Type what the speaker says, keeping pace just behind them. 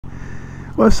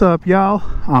What's up, y'all?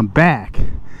 I'm back.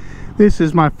 This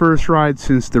is my first ride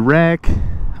since the wreck.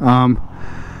 I'm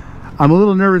a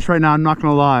little nervous right now, I'm not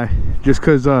gonna lie, just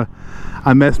because I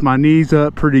messed my knees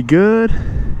up pretty good,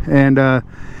 and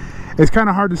it's kind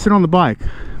of hard to sit on the bike,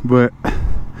 but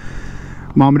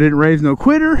mama didn't raise no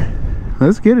quitter.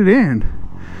 Let's get it in.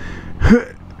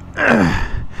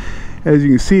 As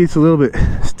you can see, it's a little bit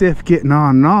stiff getting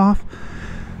on and off.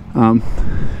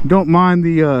 Don't mind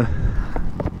the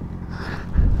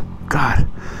God,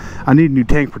 I need a new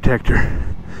tank protector.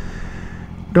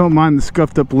 Don't mind the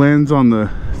scuffed up lens on the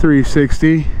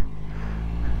 360.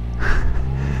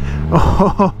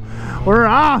 Oh, we're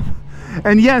off.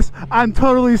 And yes, I'm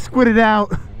totally squidded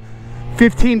out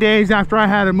 15 days after I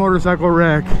had a motorcycle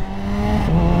wreck.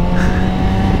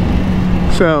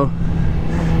 So,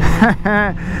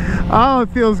 oh, it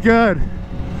feels good.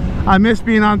 I miss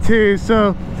being on two.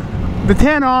 So the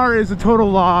 10R is a total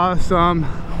loss.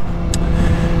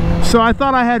 So I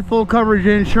thought I had full coverage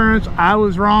insurance. I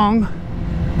was wrong.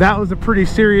 That was a pretty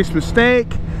serious mistake.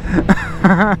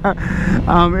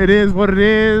 It is what it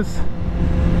is.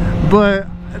 But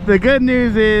the good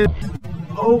news is,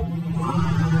 oh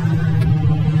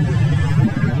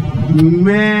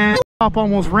man, Pop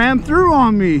almost ran through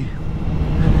on me.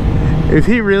 Is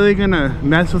he really gonna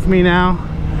mess with me now?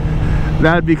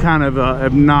 That'd be kind of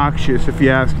obnoxious if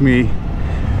you ask me.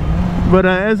 But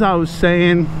as I was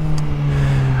saying,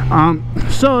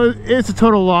 so it's a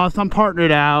total loss. I'm parting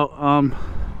it out.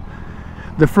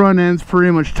 The front end's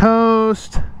pretty much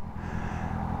toast,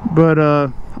 but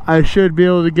I should be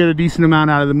able to get a decent amount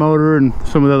out of the motor and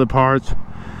some of the other parts.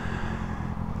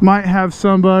 Might have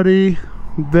somebody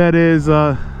that is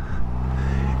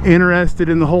interested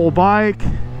in the whole bike.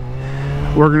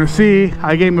 We're gonna see.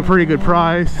 I gave him a pretty good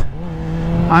price.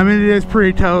 I mean, it is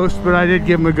pretty toast, but I did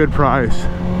give him a good price.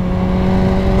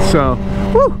 So,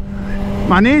 whew,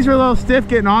 my knees are a little stiff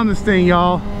getting on this thing,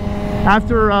 y'all.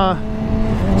 After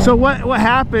so what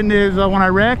happened is when I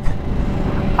wrecked,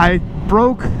 I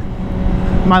broke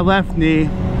my left knee.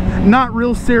 Not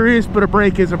real serious, but a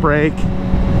break is a break.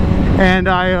 And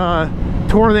I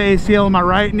tore the ACL in my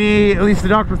right knee. At least the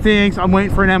doctor thinks. I'm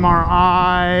waiting for an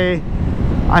MRI.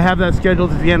 I have that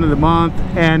scheduled at the end of the month.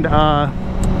 And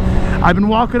I've been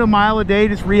walking a mile a day,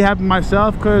 just rehabbing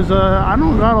myself, because I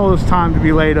don't got all this time to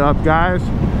be laid up, guys.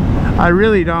 I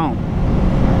really don't.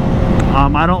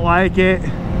 I don't like it.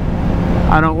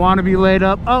 I don't want to be laid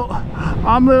up. Oh,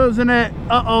 I'm losing it.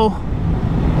 Uh-oh.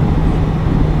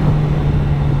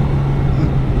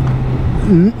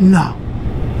 No.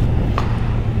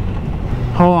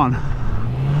 Hold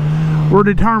on. We're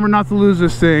determined not to lose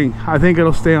this thing. I think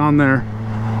it'll stay on there.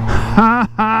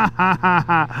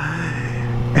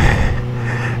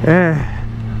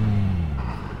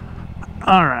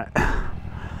 All right.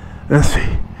 Let's see.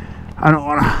 I don't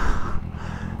want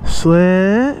to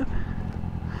slip.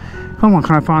 Come on,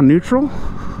 can I find neutral?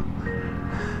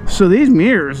 So these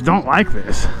mirrors don't like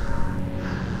this.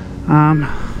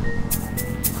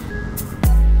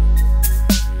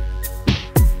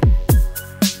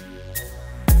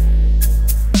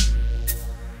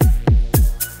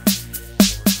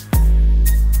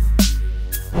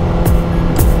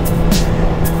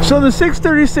 So the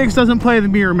 636 doesn't play the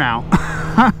mirror mount.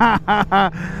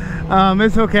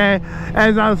 It's okay.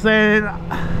 As I was saying,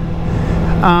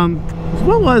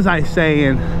 what was I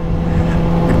saying?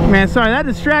 Man, sorry, that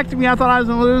distracted me. I thought I was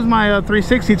gonna lose my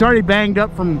 360. It's already banged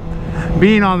up from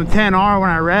being on the 10R when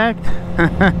I wrecked.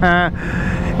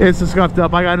 It's scuffed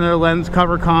up. I got another lens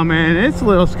cover coming. It's a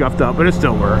little scuffed up, but it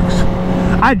still works.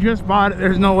 I just bought it.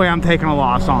 There's no way I'm taking a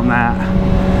loss on that.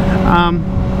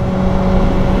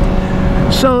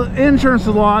 So insurance is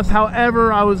lost.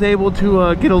 However, I was able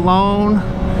to get a loan.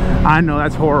 I know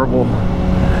that's horrible.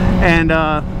 And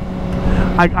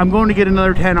I'm going to get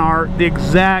another 10R, the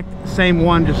exact same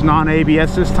one, just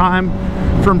non-ABS this time,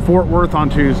 from Fort Worth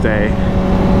on Tuesday.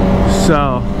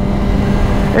 So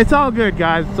it's all good,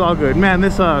 guys. It's all good. Man,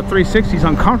 this 360 is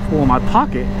uncomfortable in my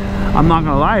pocket. I'm not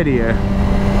gonna lie to you.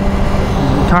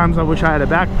 Times I wish I had a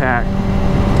backpack.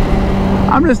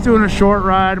 I'm just doing a short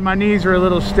ride. My knees are a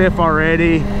little stiff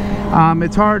already.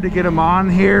 It's hard to get them on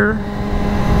here.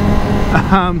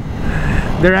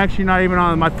 They're actually not even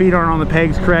on, my feet aren't on the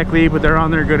pegs correctly, but they're on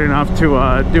there good enough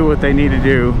to do what they need to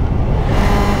do.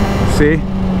 See?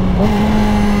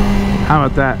 How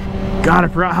about that? God, I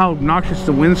forgot how obnoxious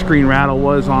the windscreen rattle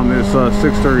was on this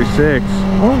 636.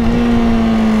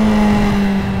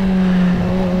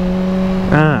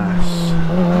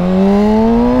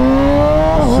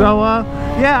 So,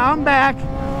 yeah, I'm back.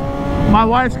 My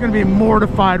wife's gonna be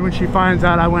mortified when she finds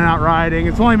out I went out riding.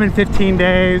 It's only been 15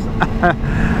 days.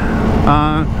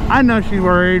 I know she's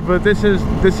worried, but this is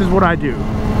what I do.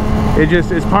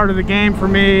 It's part of the game for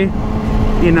me.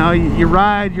 You know, you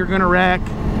ride, you're gonna wreck.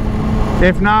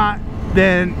 If not,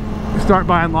 then start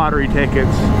buying lottery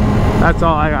tickets. That's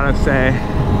all I gotta say.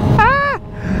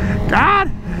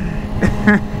 God.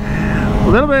 A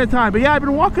little bit of time, but yeah, I've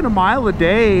been walking a mile a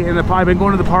day in the I've been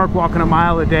going to the park walking a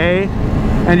mile a day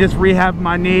and just rehabbing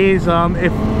my knees.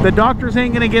 If the doctors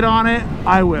ain't gonna get on it,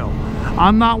 I will.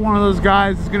 I'm not one of those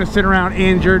guys that's gonna sit around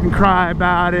injured and cry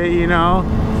about it, you know.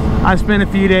 I spent a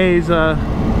few days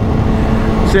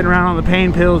sitting around on the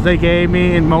pain pills they gave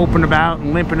me and moping about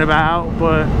and limping about,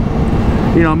 but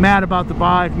you know, mad about the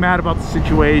bike, mad about the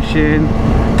situation,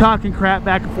 talking crap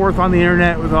back and forth on the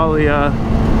internet with all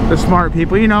the smart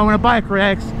people. You know, when a bike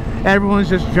wrecks, everyone's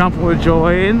just jumping with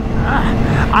joy, and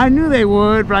I knew they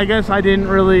would, but I guess I didn't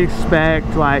really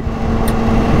expect like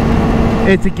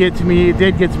it to get to me. It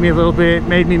did get to me a little bit,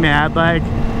 made me mad. Like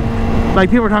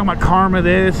people were talking about karma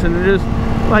this, and just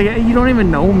like, you don't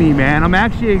even know me, man. I'm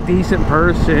actually a decent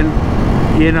person,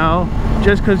 you know.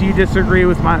 Just because you disagree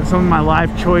with some of my life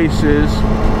choices,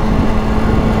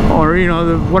 or you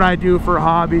know, what I do for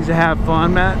hobbies to have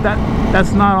fun,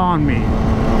 that's not on me.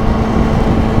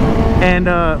 And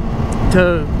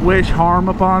to wish harm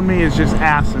upon me is just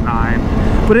asinine,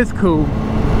 but it's cool.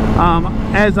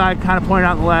 As I kind of pointed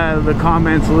out in the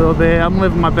comments a little bit, I'm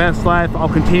living my best life. I'll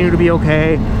continue to be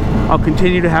okay. I'll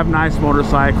continue to have nice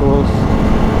motorcycles.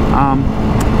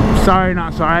 Sorry,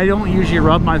 not sorry. I don't usually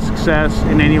rub my success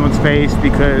in anyone's face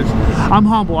because I'm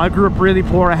humble. I grew up really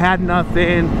poor. I had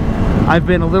nothing. I've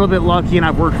been a little bit lucky, and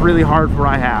I've worked really hard for what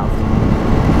I have.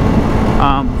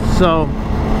 So,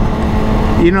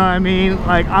 you know what I mean?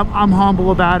 Like, I'm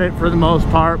humble about it for the most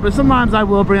part, but sometimes I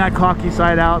will bring that cocky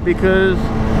side out because,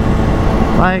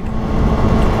 like,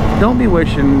 don't be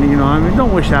wishing, you know what I mean?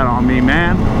 Don't wish that on me,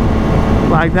 man.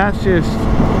 Like, that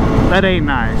ain't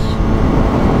nice.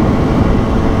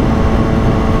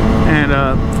 And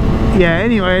yeah,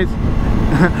 anyways,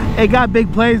 it got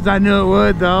big plays. I knew it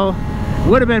would, though.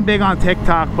 Would have been big on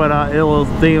TikTok, but it was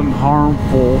damn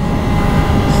harmful.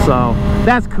 So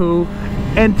that's cool.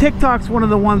 And TikTok's one of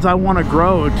the ones I want to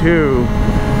grow too.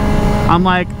 I'm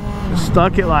like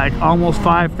stuck at like almost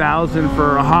 5,000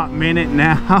 for a hot minute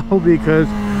now because,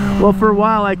 well, for a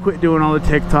while I quit doing all the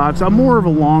TikToks. I'm more of a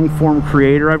long form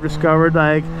creator, I've discovered.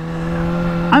 Like,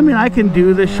 I mean, I can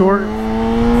do the short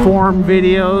form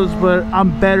videos, but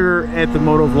I'm better at the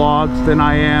moto vlogs than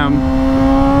I am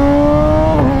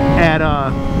at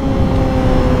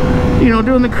you know,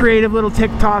 doing the creative little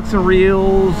TikToks and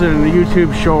reels and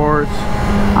YouTube shorts.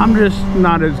 I'm just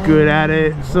not as good at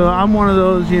it. So I'm one of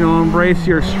those, you know, embrace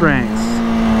your strengths.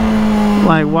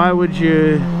 Like, why would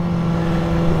you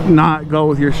not go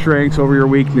with your strengths over your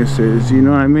weaknesses? You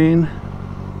know what I mean?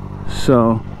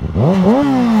 So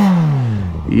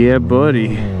yeah,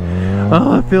 buddy.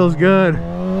 Oh, it feels good.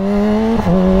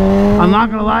 I'm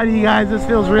not gonna lie to you guys, this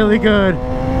feels really good.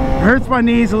 It hurts my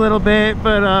knees a little bit,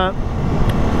 but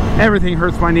everything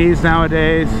hurts my knees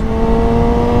nowadays.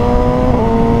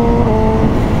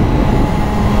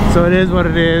 So it is what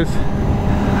it is.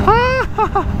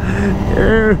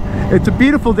 It's a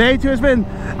beautiful day too. It's been,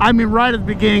 I mean, right at the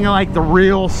beginning of like the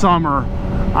real summer,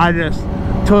 I just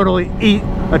totally eat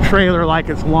a trailer like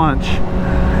it's lunch.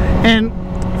 And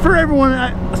for everyone,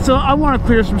 so I want to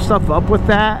clear some stuff up with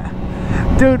that.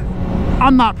 Dude,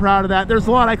 I'm not proud of that. There's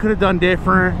a lot I could have done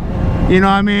different. You know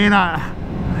what I mean?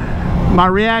 My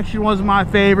reaction wasn't my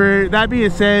favorite. That being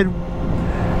said,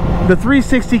 the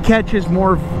 360 catches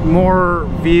more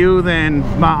view than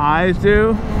my eyes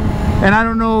do. And I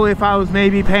don't know if I was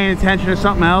maybe paying attention to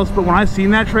something else, but when I seen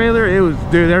that trailer, it was,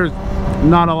 dude, there's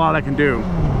not a lot I can do.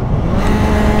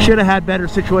 Should have had better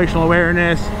situational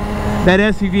awareness. That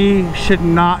SUV should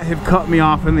not have cut me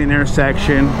off in the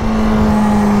intersection.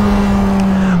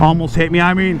 Almost hit me.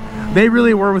 I mean, they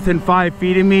really were within 5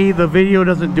 feet of me. The video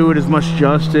doesn't do it as much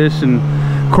justice, and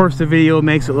of course the video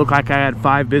makes it look like I had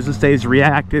 5 business days to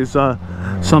react, as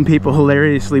some people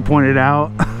hilariously pointed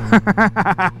out.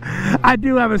 I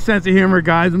do have a sense of humor,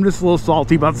 guys. I'm just a little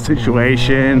salty about the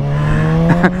situation.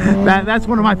 That's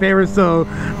one of my favorites, though.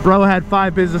 Bro had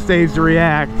 5 business days to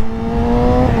react.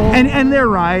 And they're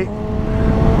right.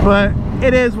 But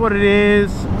it is what it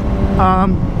is.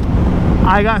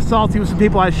 I got salty with some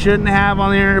people I shouldn't have on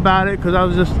the internet about it, because I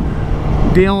was just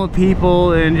dealing with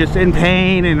people and just in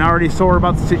pain and already sore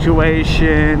about the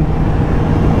situation.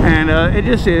 And it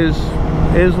just is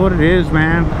what it is,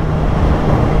 man.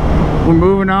 We're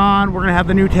moving on. We're gonna have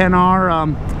the new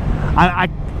 10R.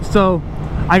 So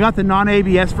I got the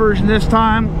non-ABS version this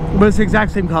time, but it's the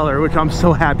exact same color, which I'm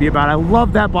so happy about. I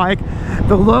love that bike.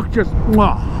 The look just,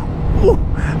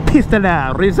 Piece de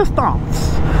la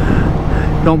resistance.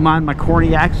 Don't mind my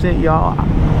corny accent, y'all.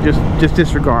 Just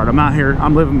disregard. I'm out here.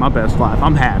 I'm living my best life.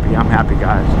 I'm happy,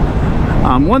 guys.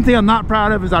 One thing I'm not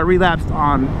proud of is I relapsed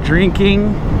on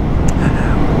drinking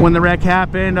when the wreck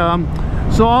happened.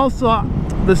 So also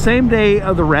the same day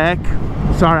of the wreck,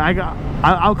 sorry,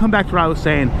 I'll come back to what I was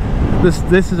saying.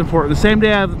 This is important. The same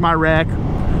day of my wreck,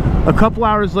 a couple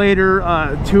hours later,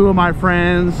 two of my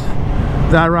friends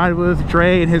that I ride with,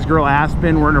 Dre and his girl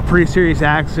Aspen, were in a pretty serious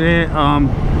accident.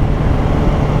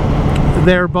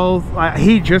 They're both,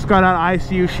 he just got out of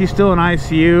ICU, she's still in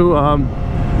ICU.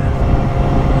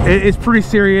 It's pretty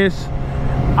serious.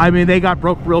 I mean, they got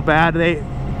broke real bad.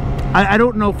 I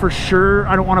don't know for sure,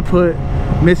 I don't want to put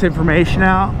misinformation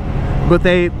out, but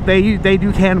they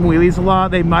do tandem wheelies a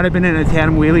lot. They might have been in a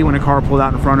tandem wheelie when a car pulled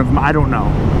out in front of them. I don't know.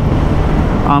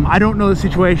 I don't know the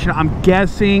situation. I'm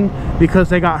guessing because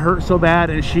they got hurt so bad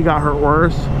and she got hurt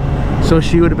worse, so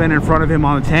she would have been in front of him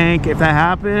on the tank. If that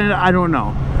happened, I don't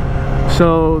know.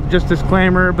 So just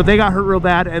disclaimer, but they got hurt real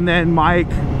bad, and then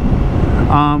Mike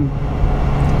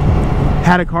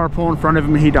had a car pull in front of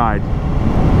him and he died.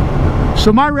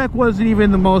 So my wreck wasn't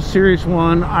even the most serious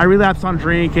one. I relapsed on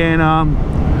drinking.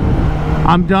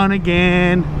 I'm done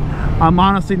again. I'm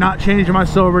honestly not changing my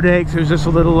sober day because it was just a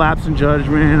little lapse in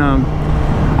judgment.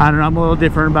 I don't know, I'm a little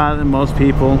different about it than most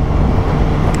people.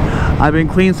 I've been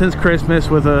clean since Christmas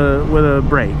with a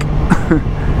break.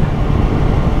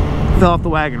 Fell off the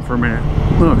wagon for a minute.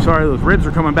 Oh, sorry, those ribs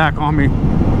are coming back on me.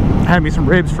 Had me some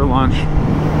ribs for lunch.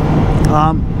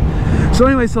 So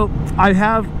anyway, so I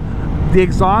have the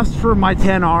exhaust for my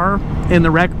 10R in the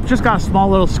wreck. Just got a small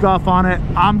little scuff on it.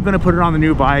 I'm gonna put it on the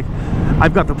new bike.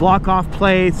 I've got the block off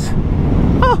plates.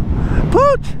 Oh,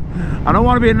 pooch! I don't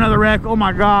want to be in another wreck. Oh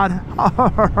my god.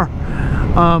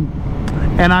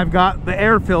 And I've got the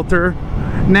air filter.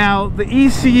 Now the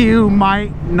ECU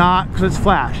might not, because it's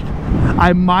flashed.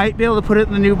 I might be able to put it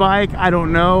in the new bike. I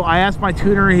don't know. I asked my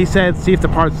tuner, he said see if the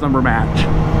parts number match.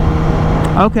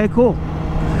 Okay, cool.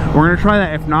 We're gonna try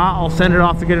that. If not, I'll send it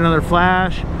off to get another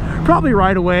flash. Probably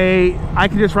right away. I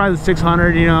can just ride the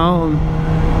 600, you know.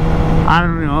 I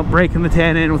don't know, breaking the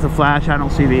 10 in with a flash, I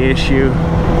don't see the issue.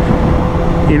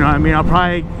 You know what I mean? I'll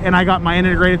probably, and I got my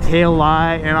integrated tail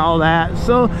light and all that.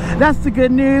 So that's the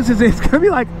good news, is it's gonna be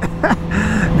like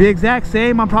the exact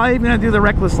same. I'm probably even gonna do the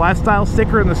Reckless Lifestyle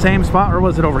sticker in the same spot, or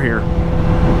was it over here?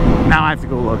 Now I have to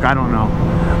go look, I don't know.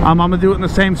 I'm gonna do it in the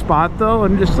same spot though,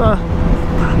 and just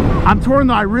I'm torn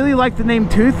though. I really like the name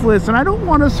Toothless and I don't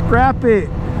want to scrap it,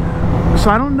 so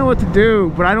I don't know what to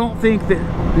do. But I don't think that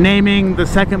naming the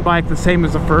second bike the same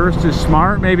as the first is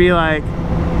smart. Maybe like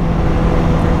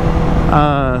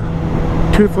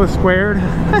Toothless Squared.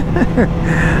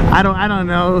 I don't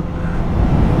know.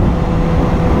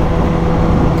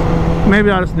 Maybe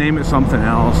I'll just name it something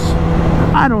else.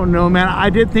 I don't know, man.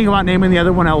 I did think about naming the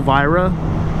other one Elvira,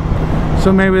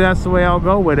 so maybe that's the way I'll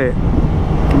go with it.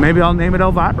 Maybe I'll name it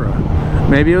Elvira.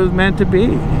 Maybe it was meant to be.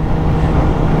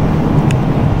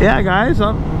 Yeah, guys,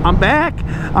 I'm back.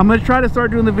 I'm gonna try to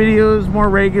start doing the videos more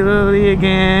regularly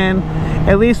again,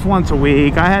 at least once a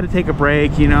week. I had to take a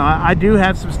break, you know. I do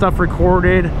have some stuff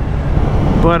recorded,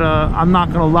 but I'm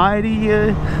not gonna lie to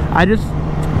you.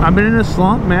 I've been in a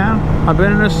slump, man. I've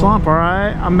been in a slump, all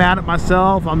right? I'm mad at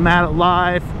myself. I'm mad at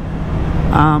life.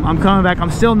 I'm coming back.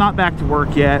 I'm still not back to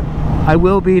work yet. I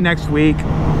will be next week.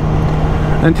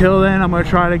 Until then, I'm gonna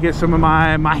try to get some of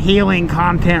my healing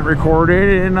content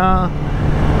recorded, and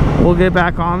we'll get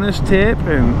back on this tip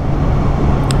and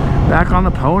back on the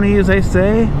pony, as they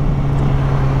say.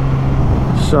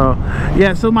 So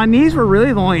yeah, so my knees were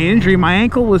really the only injury. My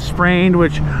ankle was sprained,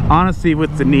 which honestly,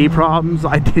 with the knee problems,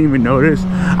 I didn't even notice.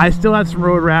 I still had some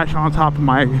road rash on top of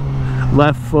my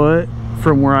left foot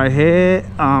from where I hit.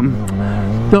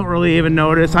 Don't really even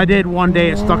notice. I did one day,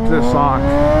 it stuck to the sock.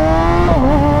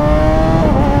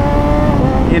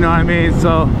 You know what I mean?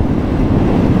 So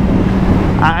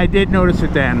I did notice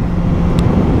it then.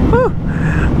 Whew.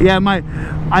 Yeah,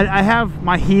 I have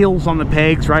my heels on the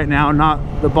pegs right now, not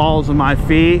the balls of my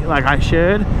feet like I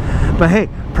should. But hey,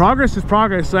 progress is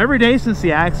progress. So every day since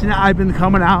the accident, I've been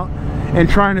coming out and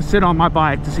trying to sit on my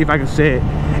bike to see if I can sit.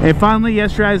 And finally,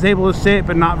 yesterday I was able to sit,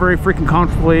 but not very freaking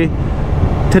comfortably.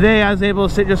 Today I was able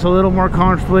to sit just a little more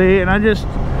comfortably, and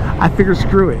I figured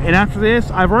screw it. And after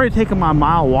this, I've already taken my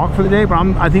mile walk for the day, but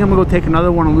I think I'm gonna go take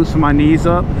another one and loosen my knees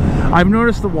up. I've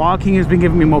noticed the walking has been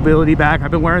giving me mobility back.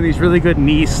 I've been wearing these really good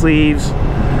knee sleeves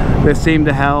that seem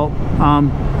to help.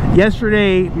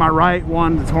 Yesterday, my right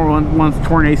one, the torn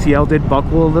ACL, did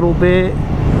buckle a little bit.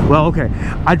 Well, okay,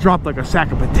 I dropped like a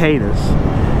sack of potatoes.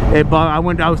 I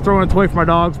was throwing a toy for my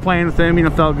dogs, playing with them, you know,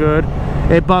 felt good.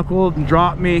 it buckled and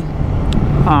dropped me.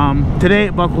 Today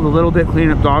it buckled a little bit,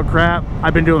 cleaning up dog crap.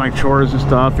 I've been doing like chores and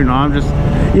stuff, you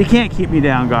know. You can't keep me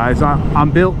down, guys.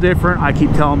 I'm built different. I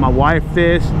keep telling my wife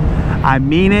this. I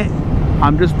mean it.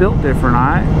 I'm just built different,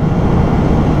 alright?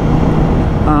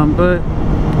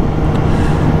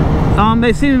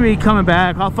 They seem to be coming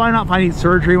back. I'll find out if I need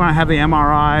surgery when I have the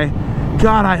MRI.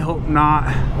 God, I hope not.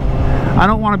 I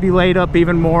don't want to be laid up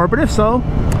even more, but if so,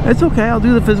 it's okay. I'll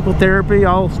do the physical therapy.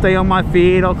 I'll stay on my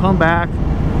feet. I'll come back.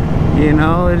 You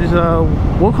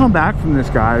know, we'll come back from this,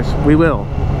 guys. We will.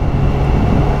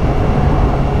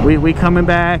 We coming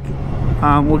back.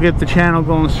 We'll get the channel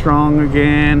going strong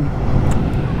again.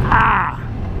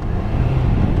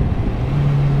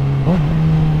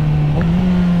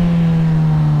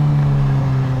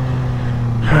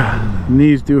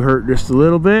 Knees do hurt just a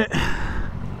little bit.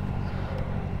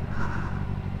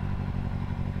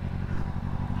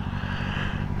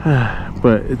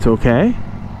 But it's okay.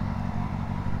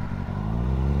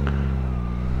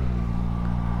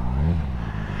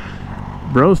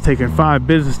 Bro's taking 5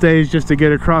 business days just to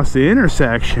get across the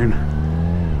intersection.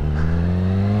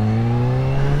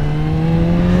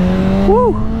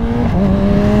 Woo!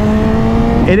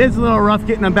 It is a little rough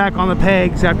getting them back on the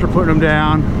pegs after putting them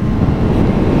down.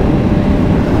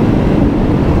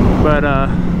 But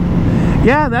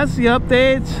yeah, that's the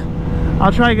updates.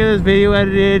 I'll try to get this video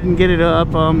edited and get it up.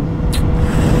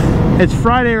 It's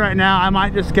Friday right now. I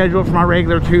might just schedule it for my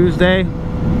regular Tuesday,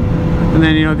 and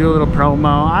then, you know, do a little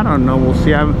promo. I don't know, we'll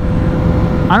see. I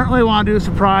don't really want to do a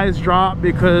surprise drop,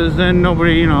 because then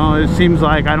nobody, you know, it seems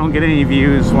like I don't get any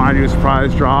views when I do a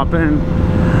surprise drop. And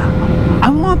I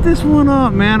want this one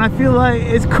up, man. I feel like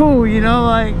it's cool, you know,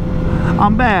 like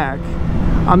I'm back.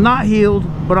 I'm not healed,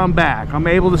 but I'm back. I'm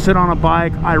able to sit on a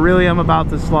bike. I really am about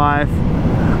this life.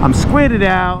 I'm squidded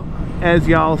out, as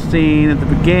y'all seen at the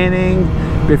beginning,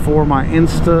 before my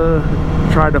Insta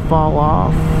tried to fall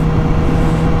off.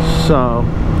 So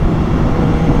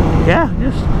yeah,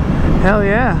 just hell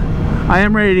yeah. I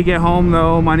am ready to get home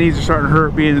though. My knees are starting to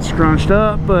hurt being scrunched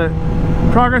up, but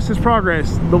progress is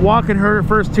progress. The walking hurt at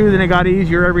first too, then it got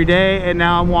easier every day, and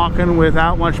now I'm walking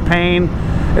without much pain,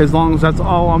 as long as that's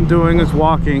all I'm doing is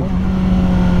walking.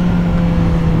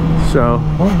 So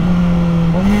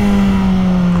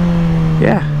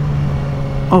yeah.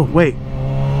 Oh wait,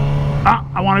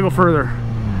 I want to go further.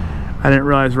 I didn't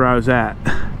realize where I was at.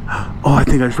 Oh, I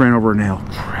think I just ran over a nail.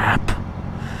 Crap.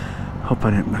 Hope I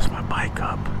didn't mess my bike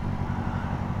up.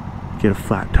 Get a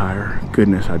flat tire.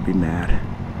 Goodness, I'd be mad.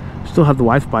 Still have the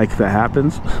wife's bike if that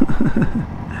happens.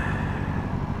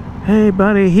 Hey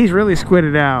buddy, he's really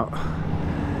squidded out.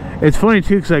 It's funny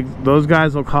too, because like those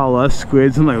guys will call us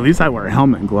squids, and like, at least I wear a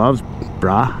helmet and gloves,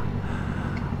 brah.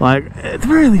 Like, at the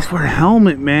very least wear a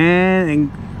helmet, man.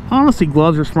 And honestly,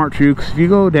 gloves are smart too, because if you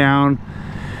go down,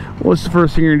 what's the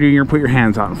first thing you're gonna do? You're gonna put your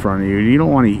hands out in front of you. You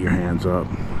don't want to eat your hands up.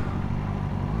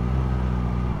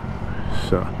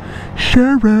 So,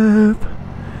 Sheriff,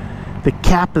 the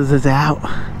cappas is out,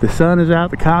 the sun is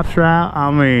out, the cops are out.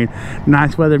 I mean,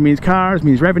 nice weather means cars,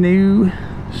 means revenue.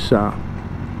 So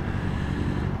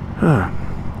yeah,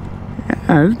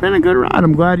 it's been a good ride.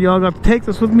 I'm glad y'all got to take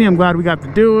this with me. I'm glad we got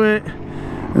to do it,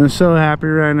 and I'm so happy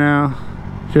right now.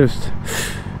 Just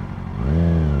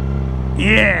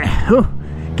yeah. Ooh.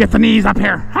 Get the knees up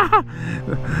here.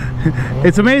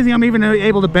 It's amazing I'm even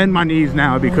able to bend my knees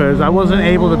now, because I wasn't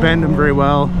able to bend them very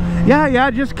well. Yeah,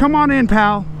 just come on in,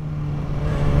 pal.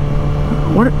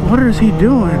 What is he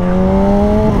doing?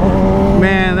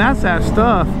 Man, that's that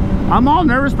stuff. I'm all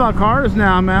nervous about cars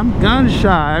now, man. I'm gun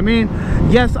shy. I mean,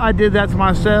 yes, I did that to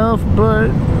myself, but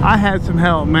I had some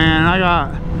help, man.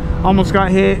 Almost got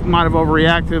hit. Might have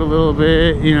overreacted a little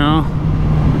bit, you know.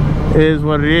 It is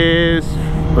what it is.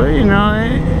 But you know,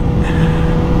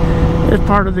 it's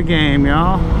part of the game,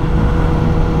 y'all.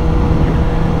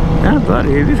 Yeah,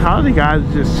 buddy, these holiday guys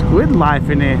are just squid life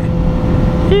in it.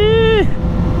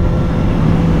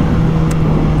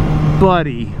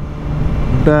 Buddy.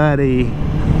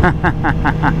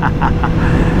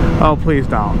 Oh, please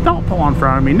don't pull in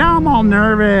front of me. Now I'm all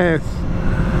nervous.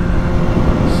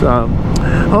 So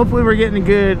hopefully we're getting a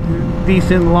good,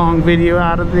 decent long video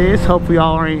out of this. Hopefully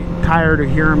y'all ain't tired of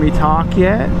hearing me talk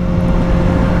yet.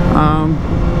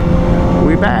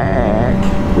 We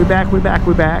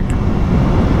back.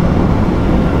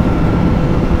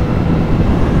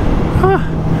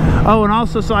 Oh, and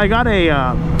also, so I got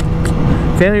a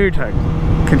failure to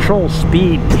control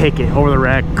speed ticket over the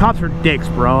wreck. Cops are dicks,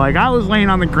 bro. Like, I was laying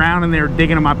on the ground and they were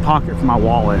digging in my pocket for my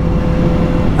wallet.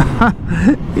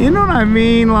 You know what I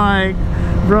mean? Like,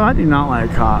 bro, I do not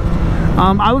like cops.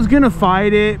 I was gonna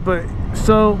fight it, but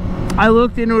so I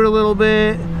looked into it a little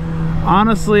bit.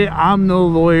 Honestly, I'm no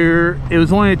lawyer. It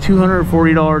was only a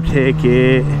 $240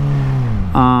 ticket.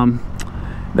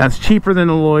 That's cheaper than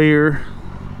a lawyer.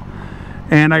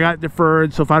 And I got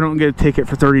deferred, so if I don't get a ticket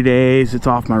for 30 days, it's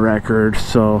off my record.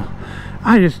 So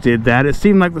I just did that. It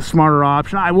seemed like the smarter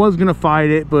option. I was gonna fight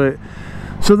it, but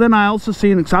so then I also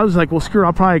seen, because I was like, well, screw it,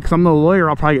 I'll probably, because I'm no lawyer,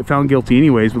 I'll probably get found guilty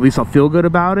anyways, but at least I'll feel good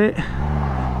about it.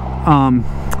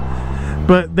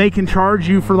 But they can charge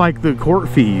you for like the court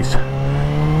fees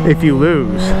if you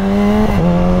lose.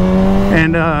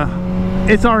 And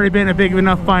it's already been a big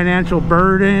enough financial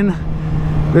burden,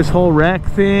 this whole wreck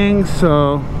thing,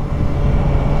 so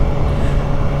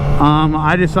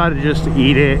I decided just to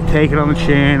eat it, take it on the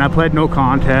chin. I pled no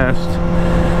contest.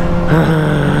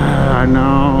 I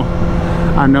know.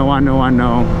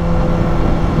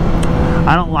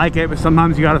 I don't like it, but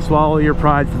sometimes you gotta swallow your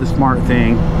pride for the smart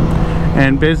thing.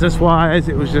 And business-wise,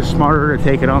 it was just smarter to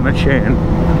take it on the chin.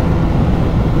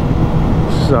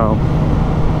 So,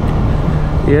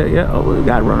 yeah. Oh, we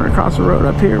got running across the road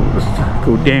up here. We'll just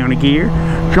go down a gear,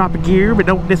 drop a gear, but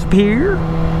don't disappear.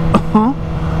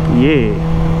 Yeah.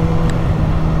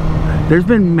 There's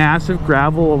been massive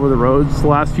gravel over the roads the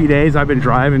last few days. I've been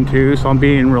driving too, so I'm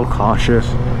being real cautious.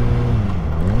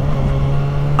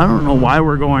 I don't know why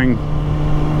we're going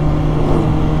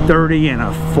 30 and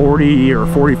a 40 or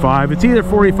 45. It's either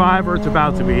 45 or it's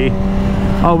about to be.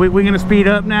 Oh, we're gonna speed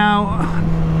up now.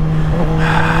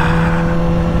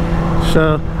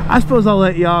 So I suppose I'll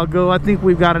let y'all go. I think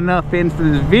we've got enough in for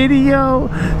this video.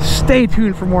 Stay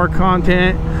tuned for more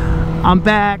content. I'm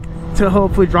back to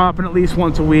hopefully dropping at least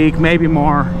once a week, maybe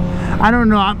more. I don't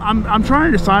know. I'm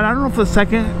trying to decide. I don't know if the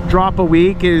second drop a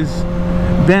week is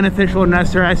beneficial or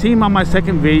necessary. I see on my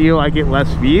second video I get less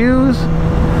views,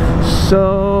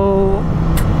 so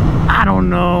I don't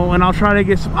know. And I'll try to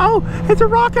get some. Oh, it's a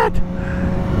rocket,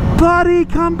 buddy,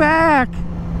 come back.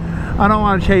 I don't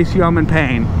want to chase you. I'm in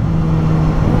pain.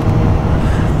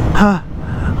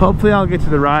 Hopefully I'll get to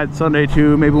the ride Sunday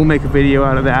too. Maybe we'll make a video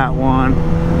out of that one,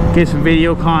 get some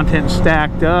video content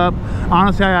stacked up.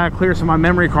 Honestly, I gotta clear some of my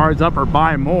memory cards up or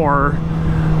buy more.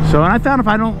 So, and I found if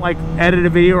I don't like edit a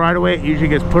video right away, it usually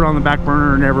gets put on the back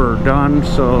burner and never done.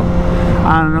 So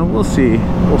I don't know, we'll see.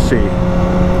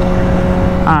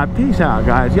 Peace out,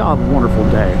 guys. Y'all have a wonderful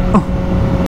day.